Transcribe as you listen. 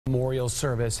Memorial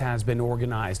service has been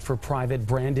organized for Private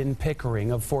Brandon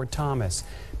Pickering of Fort Thomas.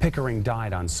 Pickering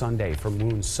died on Sunday from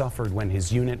wounds suffered when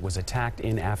his unit was attacked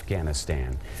in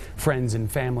Afghanistan. Friends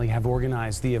and family have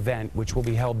organized the event, which will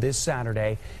be held this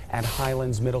Saturday at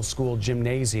Highlands Middle School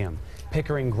Gymnasium.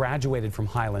 Pickering graduated from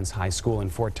Highlands High School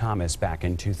in Fort Thomas back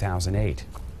in 2008.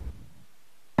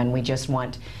 And we just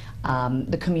want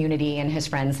the community and his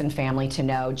friends and family to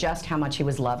know just how much he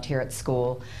was loved here at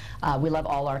school. We love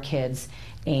all our kids,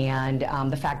 and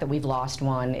the fact that we've lost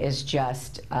one is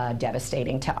just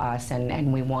devastating to us,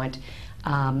 and we want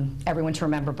everyone to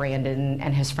remember Brandon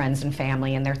and his friends and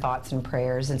family in their thoughts and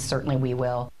prayers, and certainly we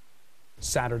will.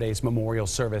 Saturday's memorial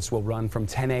service will run from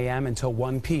 10 a.m. until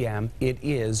 1 p.m. It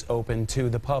is open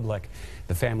to the public.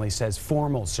 The family says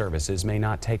formal services may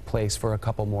not take place for a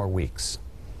couple more weeks.